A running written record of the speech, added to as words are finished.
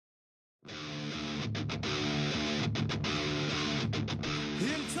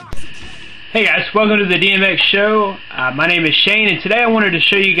Hey guys, welcome to the DMX show. My name is Shane, and today I wanted to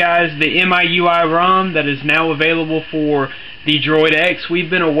show you guys the MIUI ROM that is now available for the Droid X. We've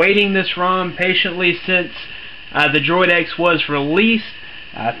been awaiting this ROM patiently since the Droid X was released.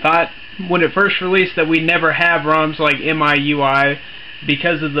 I thought when it first released that we'd never have ROMs like MIUI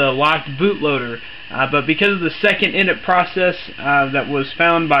because of the locked bootloader. But because of the second init process that was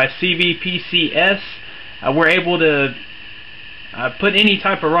found by CVPCS, we're able to put any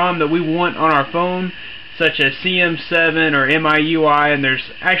type of ROM that we want on our phone, such as CM7 or MIUI, and there's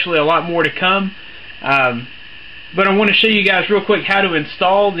actually a lot more to come. But I want to show you guys real quick how to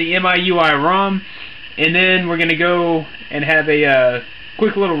install the MIUI ROM, and then we're going to go and have a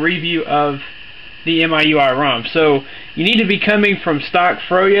quick little review of the MIUI ROM. So you need to be coming from Stock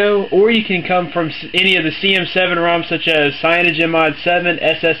Froyo, or you can come from any of the CM7 ROMs such as Cyanogen Mod 7,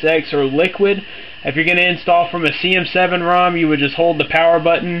 SSX, or Liquid. If you're going to install from a CM7 ROM, you would just hold the power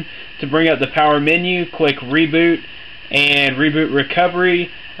button to bring up the power menu, click reboot, and reboot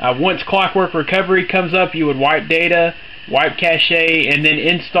recovery. Once Clockwork Recovery comes up, you would wipe data, wipe cache, and then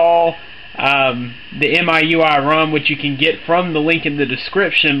install the MIUI ROM, which you can get from the link in the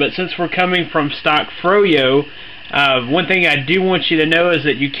description. But since we're coming from Stock Froyo, one thing I do want you to know is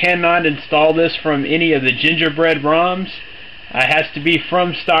that you cannot install this from any of the Gingerbread ROMs. It has to be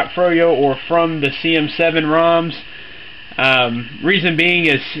from Stock Froyo or from the CM7 ROMs. Reason being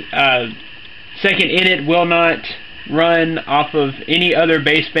is second init will not run off of any other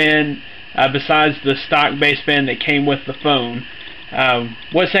baseband besides the stock baseband that came with the phone.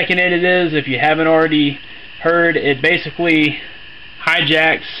 What second init is, if you haven't already heard, it basically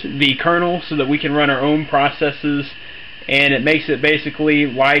hijacks the kernel so that we can run our own processes, and it makes it basically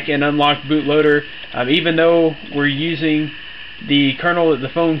like an unlocked bootloader. Even though we're using the kernel that the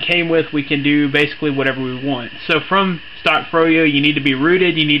phone came with, we can do basically whatever we want. So from Stock Froyo, you need to be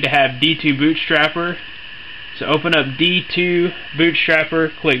rooted, you need to have D2 Bootstrapper. So open up D2 Bootstrapper,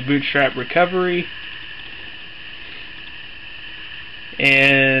 click Bootstrap Recovery,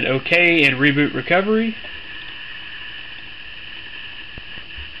 and OK, and reboot recovery.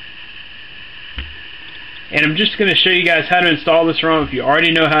 And I'm just going to show you guys how to install this ROM. If you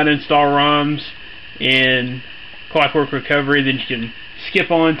already know how to install ROMs in Clockwork Recovery, then you can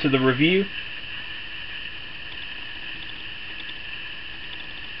skip on to the review.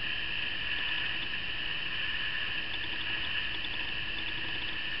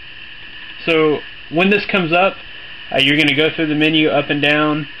 So when this comes up, you're going to go through the menu up and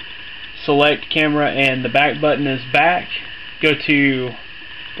down, select camera, and the back button is back. Go to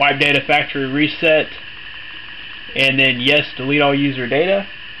wipe data factory reset, and then yes, delete all user data.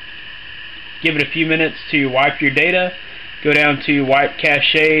 Give it a few minutes to wipe your data. Go down to wipe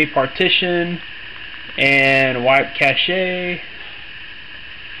cache partition and wipe cache,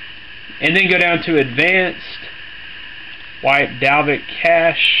 and then go down to advanced, wipe Dalvik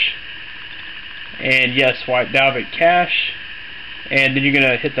cache, and yes, wipe Dalvik cache, and then you're going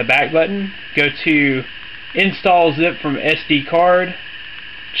to hit the back button. Go to install zip from SD card,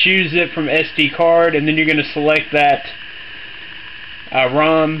 choose zip from SD card, and then you're going to select that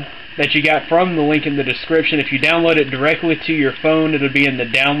ROM that you got from the link in the description. If you download it directly to your phone, it'll be in the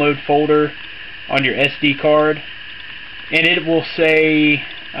download folder on your SD card, and it will say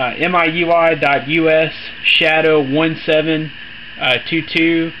MIUI.US shadow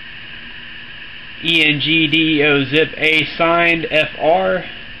 1722 ENGDEO zip A signed FR.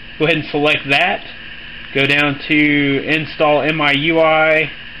 Go ahead and select that. Go down to install MIUI,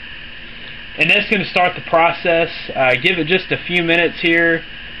 and that's going to start the process. Give it just a few minutes here.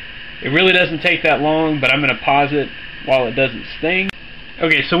 It really doesn't take that long, but I'm going to pause it while it does its thing.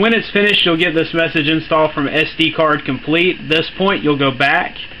 Okay, so when it's finished, you'll get this message: install from SD card complete. At this point, you'll go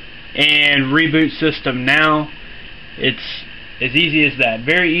back and reboot system now. It's as easy as that.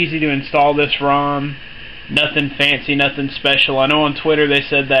 Very easy to install this ROM. Nothing fancy, nothing special. I know on Twitter they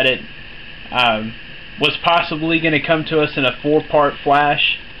said that it was possibly going to come to us in a 4-part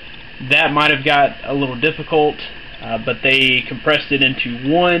flash. That might have got a little difficult, but they compressed it into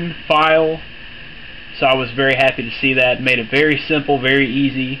one file, so I was very happy to see that. Made it very simple, very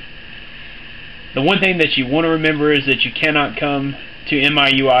easy. The one thing that you want to remember is that you cannot come to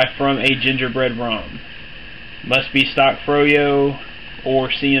MIUI from a Gingerbread ROM. Must be Stock Froyo or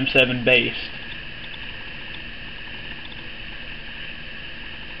CM7 based.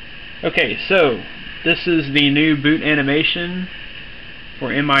 Okay, so this is the new boot animation for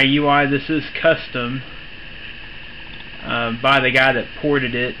MIUI. This is custom by the guy that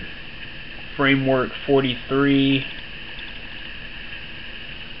ported it, Framework 43.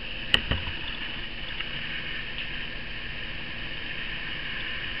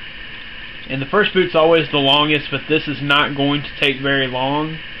 And the first boot's always the longest, but this is not going to take very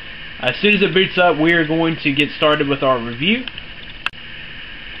long. As soon as it boots up, we are going to get started with our review.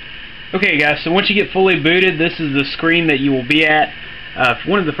 Okay guys, so once you get fully booted, this is the screen that you will be at.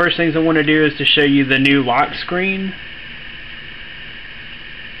 One of the first things I want to do is to show you the new lock screen.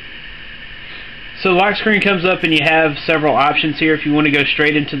 So the lock screen comes up and you have several options here. If you want to go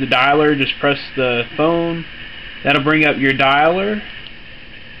straight into the dialer, just press the phone. That'll bring up your dialer.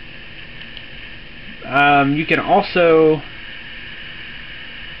 You can also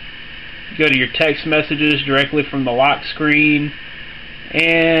go to your text messages directly from the lock screen,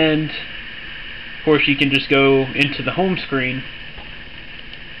 and of course you can just go into the home screen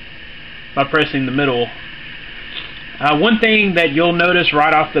by pressing the middle. One thing that you'll notice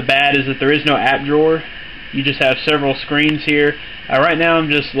right off the bat is that there is no app drawer. You just have several screens here. Right now I'm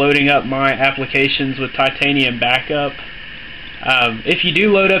just loading up my applications with Titanium Backup. If you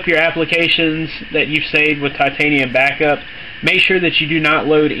do load up your applications that you've saved with Titanium Backup, make sure that you do not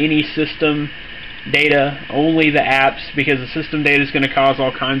load any system data, only the apps, because the system data is going to cause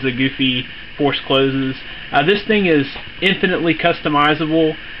all kinds of goofy forced closes. This thing is infinitely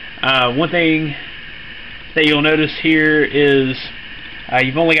customizable. One thing that you'll notice here is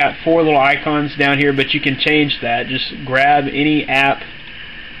you've only got 4 little icons down here, but you can change that. Just grab any app,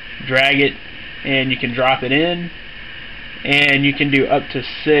 drag it, and you can drop it in. And you can do up to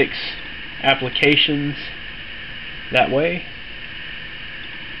 6 applications that way.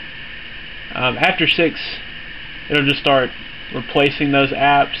 After 6, it'll just start replacing those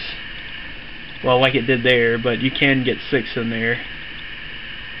apps, well, like it did there, but you can get 6 in there.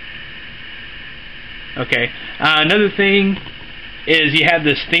 Okay, another thing is you have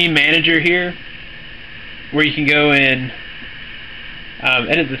this theme manager here where you can go and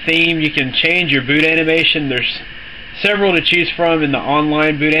edit the theme. You can change your boot animation. There's several to choose from in the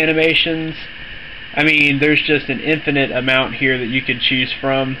online boot animations. I mean, there's just an infinite amount here that you can choose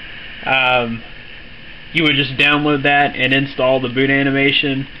from. You would just download that and install the boot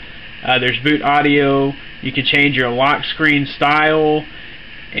animation. There's boot audio. You can change your lock screen style,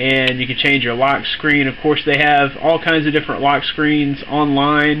 and you can change your lock screen. Of course, they have all kinds of different lock screens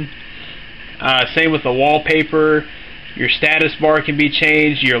online. Same with the wallpaper. Your status bar can be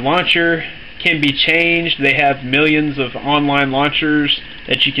changed. Your launcher can be changed. They have millions of online launchers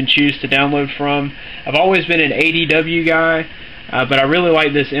that you can choose to download from. I've always been an ADW guy, but I really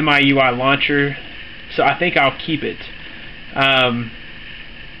like this MIUI launcher, so I think I'll keep it.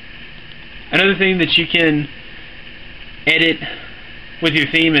 Another thing that you can edit with your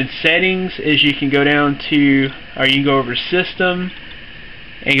theme in settings is you can go down to, or you can go over System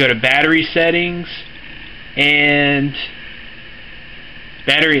and go to Battery Settings and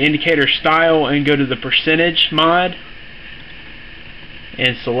Battery Indicator Style, and go to the percentage mod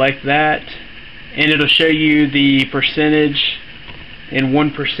and select that, and it'll show you the percentage in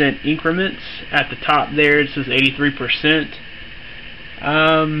 1% increments. At the top there it says 83%.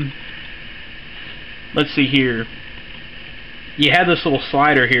 Let's see here. You have this little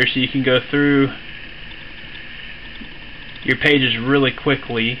slider here so you can go through your pages really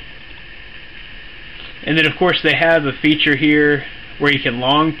quickly. And then of course they have a feature here where you can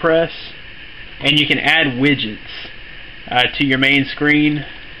long press and you can add widgets to your main screen.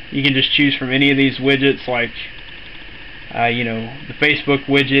 You can just choose from any of these widgets, like you know, the Facebook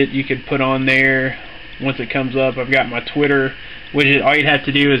widget you could put on there once it comes up. I've got my Twitter widget. All you'd have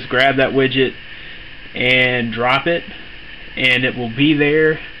to do is grab that widget and drop it, and it will be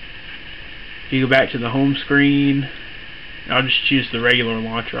there. If you go back to the home screen, I'll just choose the regular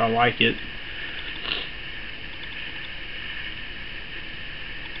launcher. I like it.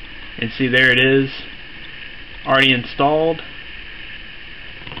 And see, there it is, already installed.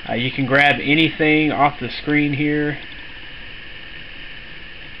 You can grab anything off the screen here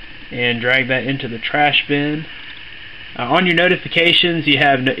and drag that into the trash bin. On your notifications, you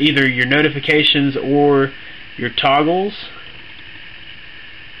have either your notifications or your toggles.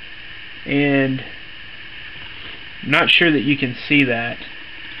 And I'm not sure that you can see that,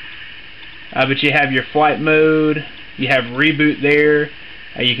 but you have your flight mode, you have reboot there.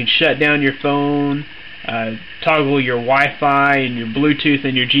 You can shut down your phone, toggle your Wi-Fi and your Bluetooth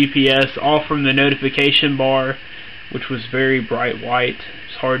and your GPS, all from the notification bar, which was very bright white.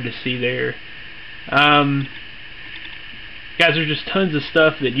 It's hard to see there. Guys, there's just tons of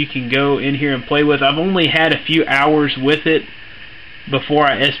stuff that you can go in here and play with. I've only had a few hours with it before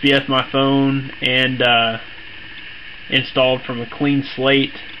I SBF'd my phone and installed from a clean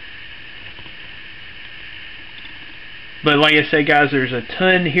slate. But like I said, guys, there's a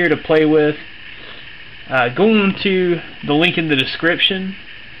ton here to play with. Go on to the link in the description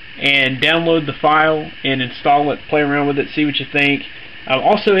and download the file and install it, play around with it, see what you think.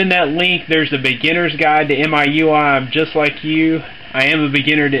 Also in that link there's a beginner's guide to MIUI. I'm just like you. I am a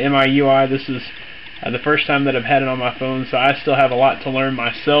beginner to MIUI. This is the first time that I've had it on my phone, so I still have a lot to learn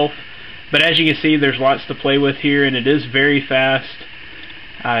myself. But as you can see, there's lots to play with here, and it is very fast.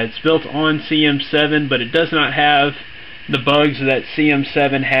 It's built on CM7, but it does not have the bugs that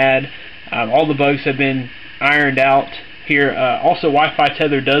CM7 had. All the bugs have been ironed out here. Also, Wi-Fi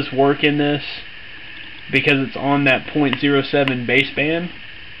tether does work in this because it's on that 0.07 baseband.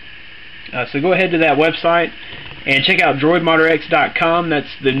 So go ahead to that website and check out droidmodderx.com.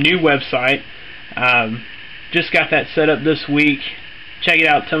 That's the new website. Just got that set up this week. Check it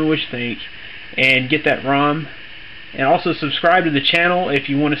out, tell me what you think, and get that ROM. And also subscribe to the channel if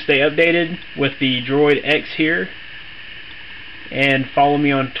you want to stay updated with the Droid X here. And follow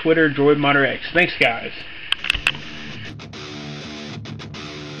me on Twitter, DroidModderX. Thanks, guys.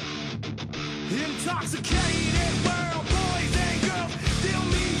 Intoxicated world, boys.